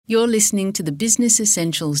You're listening to the Business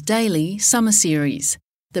Essentials Daily Summer Series,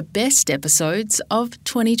 the best episodes of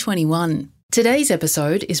 2021. Today's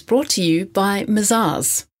episode is brought to you by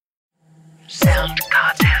Mazars. Sound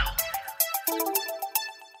Cartel.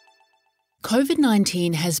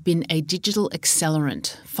 COVID-19 has been a digital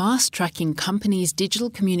accelerant, fast-tracking companies' digital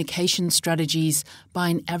communication strategies by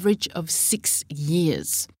an average of 6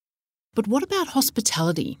 years. But what about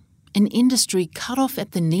hospitality, an industry cut off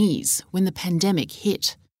at the knees when the pandemic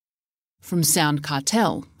hit? From Sound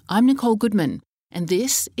Cartel, I'm Nicole Goodman, and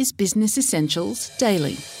this is Business Essentials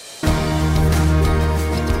Daily.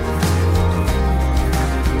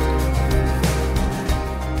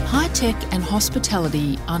 High-tech and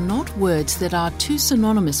hospitality are not words that are too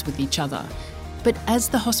synonymous with each other, but as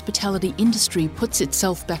the hospitality industry puts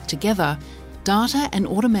itself back together, data and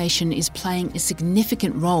automation is playing a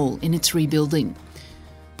significant role in its rebuilding.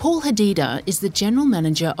 Paul Hadida is the General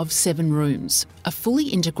Manager of 7 Rooms, a fully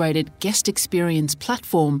integrated guest experience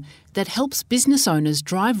platform that helps business owners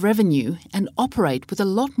drive revenue and operate with a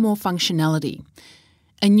lot more functionality.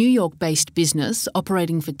 A New York-based business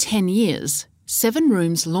operating for 10 years, 7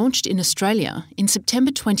 Rooms launched in Australia in September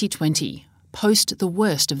 2020, post the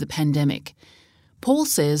worst of the pandemic. Paul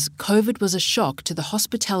says COVID was a shock to the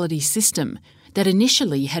hospitality system that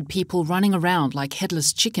initially had people running around like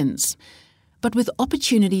headless chickens. But with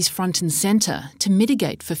opportunities front and centre to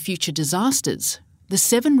mitigate for future disasters, the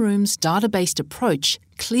 7 Rooms data-based approach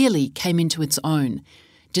clearly came into its own,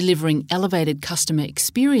 delivering elevated customer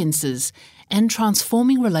experiences and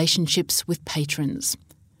transforming relationships with patrons.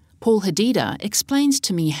 Paul Hadida explains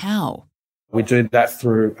to me how. We do that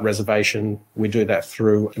through reservation, we do that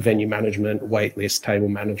through venue management, waitlist, table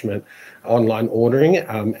management, online ordering,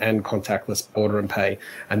 and contactless order and pay.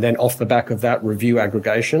 And then off the back of that, review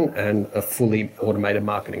aggregation and a fully automated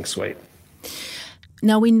marketing suite.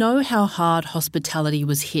 Now, we know how hard hospitality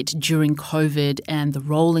was hit during COVID and the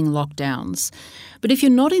rolling lockdowns. But if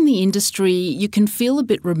you're not in the industry, you can feel a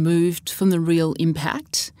bit removed from the real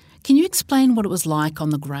impact. Can you explain what it was like on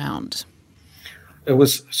the ground? It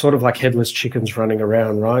was sort of like headless chickens running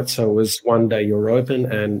around, right? So it was one day you were open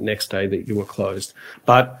and next day that you were closed.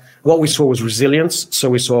 But what we saw was resilience. So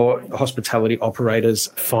we saw hospitality operators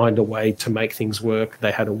find a way to make things work.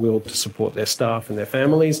 They had a will to support their staff and their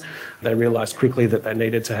families. They realised quickly that they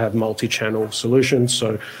needed to have multi-channel solutions.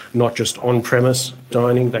 So not just on-premise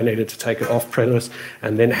dining, they needed to take it off-premise.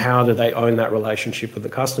 And then how do they own that relationship with the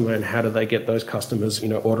customer, and how do they get those customers,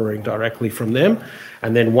 ordering directly from them?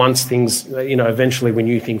 And then once things, eventually we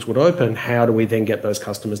knew things would open, how do we then get those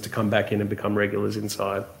customers to come back in and become regulars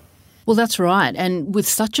inside? Well, that's right. And with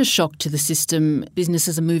such a shock to the system,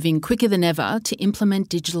 businesses are moving quicker than ever to implement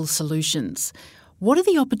digital solutions. What are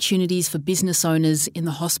the opportunities for business owners in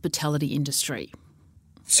the hospitality industry?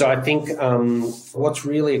 So I think what's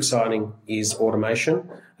really exciting is automation.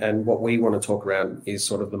 And what we want to talk around is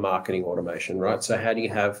sort of the marketing automation, right? So how do you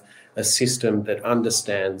have a system that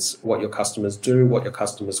understands what your customers do, what your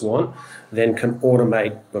customers want, then can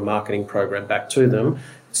automate the marketing program back to them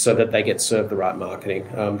so that they get served the right marketing.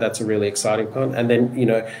 That's a really exciting part. And then,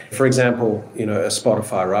 for example, a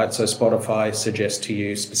Spotify, right? So Spotify suggests to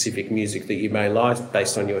you specific music that you may like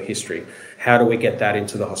based on your history. How do we get that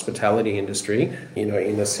into the hospitality industry, in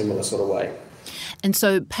a similar sort of way? And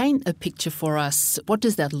so paint a picture for us. What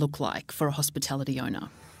does that look like for a hospitality owner?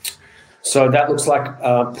 So that looks like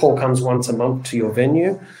Paul comes once a month to your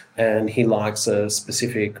venue and he likes a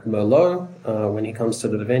specific Merlot when he comes to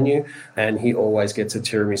the venue, and he always gets a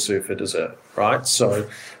tiramisu for dessert, right? So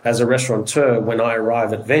as a restaurateur, when I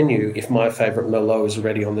arrive at venue, if my favourite Merlot is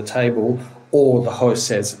already on the table, or the host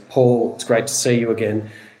says, Paul, it's great to see you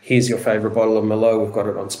again, here's your favourite bottle of Merlot, we've got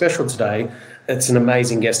it on special today. It's an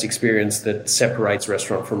amazing guest experience that separates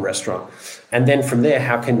restaurant from restaurant. And then from there,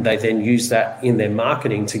 how can they then use that in their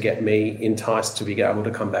marketing to get me enticed to be able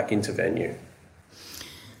to come back into venue?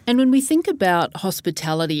 And when we think about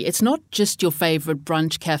hospitality, it's not just your favourite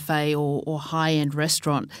brunch cafe or high-end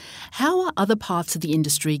restaurant. How are other parts of the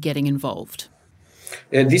industry getting involved?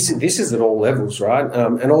 This is at all levels, right?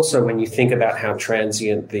 And also when you think about how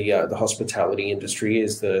transient the hospitality industry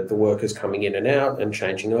is, the workers coming in and out and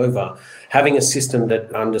changing over, having a system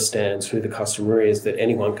that understands who the customer is, that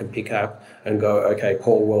anyone can pick up and go, okay,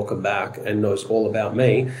 Paul, welcome back, and knows all about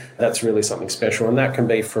me, that's really something special. And that can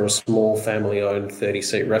be for a small family-owned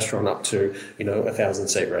 30-seat restaurant up to, a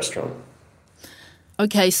 1,000-seat restaurant.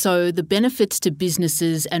 Okay, so the benefits to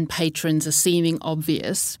businesses and patrons are seeming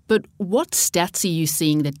obvious, but what stats are you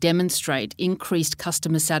seeing that demonstrate increased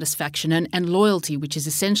customer satisfaction and loyalty, which is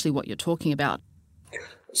essentially what you're talking about?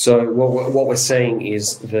 So what we're seeing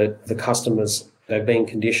is that the customers They've been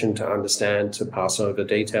conditioned to understand, to pass over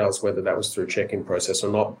details, whether that was through check-in process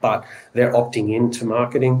or not, but they're opting into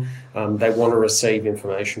marketing. They want to receive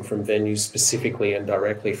information from venues specifically and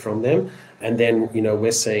directly from them. And then,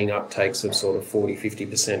 we're seeing uptakes of sort of 40,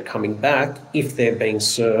 50% coming back if they're being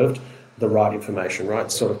served the right information,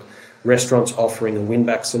 right? Sort of restaurants offering a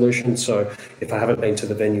win-back solution. So if I haven't been to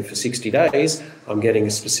the venue for 60 days, I'm getting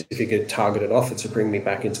a specific targeted offer to bring me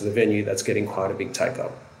back into the venue. That's getting quite a big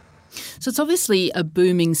take-up. So it's obviously a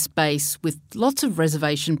booming space with lots of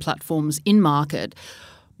reservation platforms in market.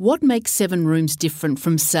 What makes Seven Rooms different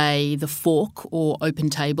from, say, The Fork or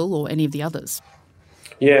OpenTable or any of the others?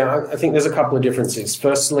 Yeah, I think there's a couple of differences.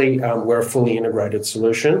 Firstly, we're a fully integrated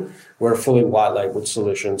solution. We're a fully white-labelled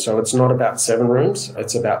solution. So it's not about Seven Rooms,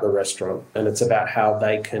 it's about the restaurant, and it's about how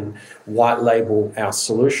they can white-label our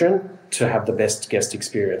solution to have the best guest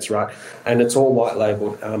experience, right? And it's all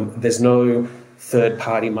white-labelled. There's no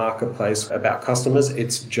third-party marketplace about customers.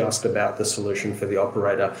 It's just about the solution for the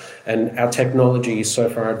operator. And our technology is so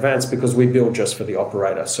far advanced because we build just for the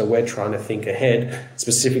operator. So we're trying to think ahead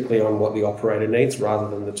specifically on what the operator needs rather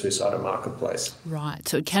than the two-sided marketplace. Right.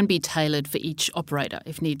 So it can be tailored for each operator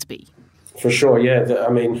if needs be. For sure, yeah.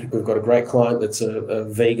 We've got a great client that's a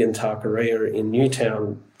vegan taqueria in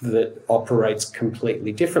Newtown that operates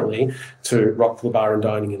completely differently to Rock the Bar and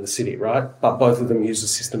Dining in the city, right? But both of them use the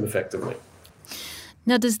system effectively.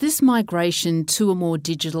 Now, does this migration to a more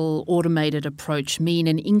digital, automated approach mean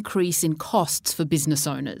an increase in costs for business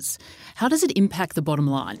owners? How does it impact the bottom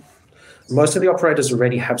line? Most of the operators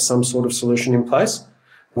already have some sort of solution in place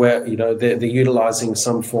where, they're utilising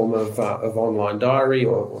some form of online diary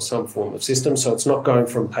or some form of system. So it's not going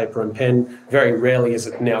from paper and pen. Very rarely is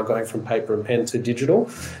it now going from paper and pen to digital.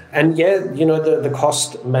 And the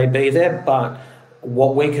cost may be there, but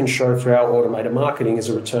what we can show through our automated marketing is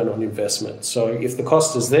a return on investment. So if the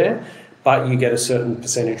cost is there, but you get a certain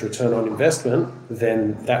percentage return on investment,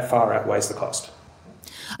 then that far outweighs the cost.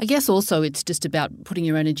 I guess also it's just about putting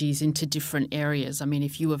your energies into different areas. I mean,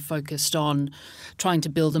 if you were focused on trying to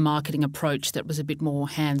build a marketing approach that was a bit more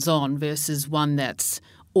hands-on versus one that's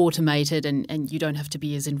automated and you don't have to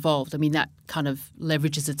be as involved, I mean, that kind of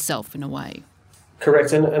leverages itself in a way.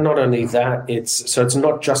 Correct. And not only that, it's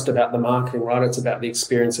not just about the marketing, right? It's about the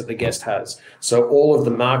experience that the guest has. So all of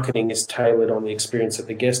the marketing is tailored on the experience that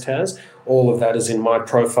the guest has. All of that is in my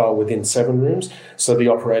profile within Seven Rooms. So the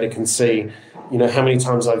operator can see, how many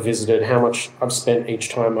times I've visited, how much I've spent each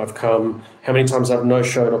time I've come, how many times I've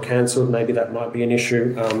no-showed or cancelled. Maybe that might be an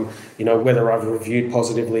issue, whether I've reviewed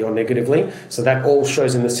positively or negatively. So that all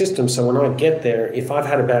shows in the system. So when I get there, if I've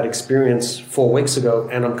had a bad experience 4 weeks ago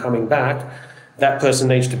and I'm coming back, that person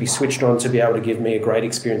needs to be switched on to be able to give me a great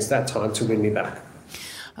experience that time to win me back.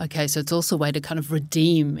 Okay, so it's also a way to kind of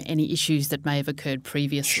redeem any issues that may have occurred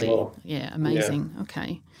previously. Sure. Yeah, amazing. Yeah.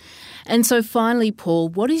 Okay. And so finally, Paul,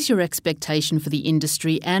 what is your expectation for the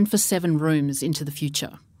industry and for Seven Rooms into the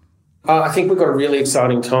future? I think we've got a really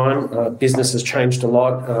exciting time. Business has changed a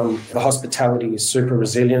lot. The hospitality is super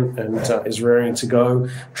resilient and is raring to go.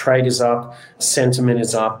 Trade is up. Sentiment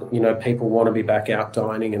is up. People want to be back out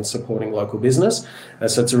dining and supporting local business.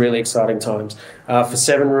 So it's a really exciting times. For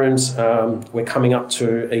Seven Rooms, we're coming up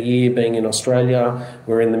to a year being in Australia.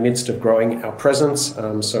 We're in the midst of growing our presence.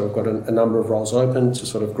 So we've got a number of roles open to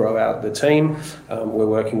sort of grow out the team. We're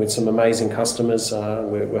working with some amazing customers.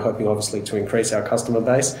 We're hoping, obviously, to increase our customer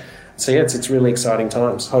base. So, yeah, it's really exciting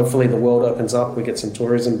times. Hopefully the world opens up, we get some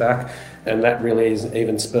tourism back, and that really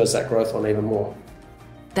even spurs that growth on even more.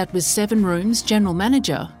 That was Seven Rooms General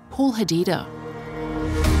Manager, Paul Hadida.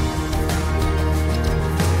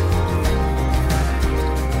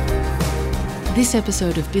 This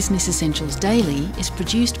episode of Business Essentials Daily is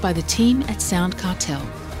produced by the team at Sound Cartel.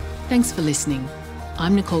 Thanks for listening.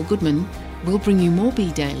 I'm Nicole Goodman. We'll bring you more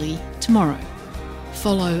Be Daily tomorrow.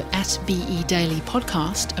 Follow @BE Daily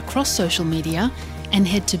Podcast across social media and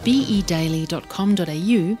head to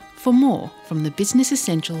bedaily.com.au for more from the Business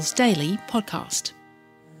Essentials Daily podcast.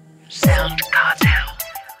 Sound Cartel.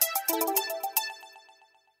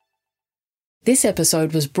 This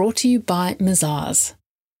episode was brought to you by Mazars.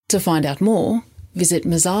 To find out more, visit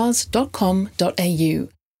mazars.com.au.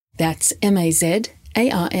 That's mazars.com.au.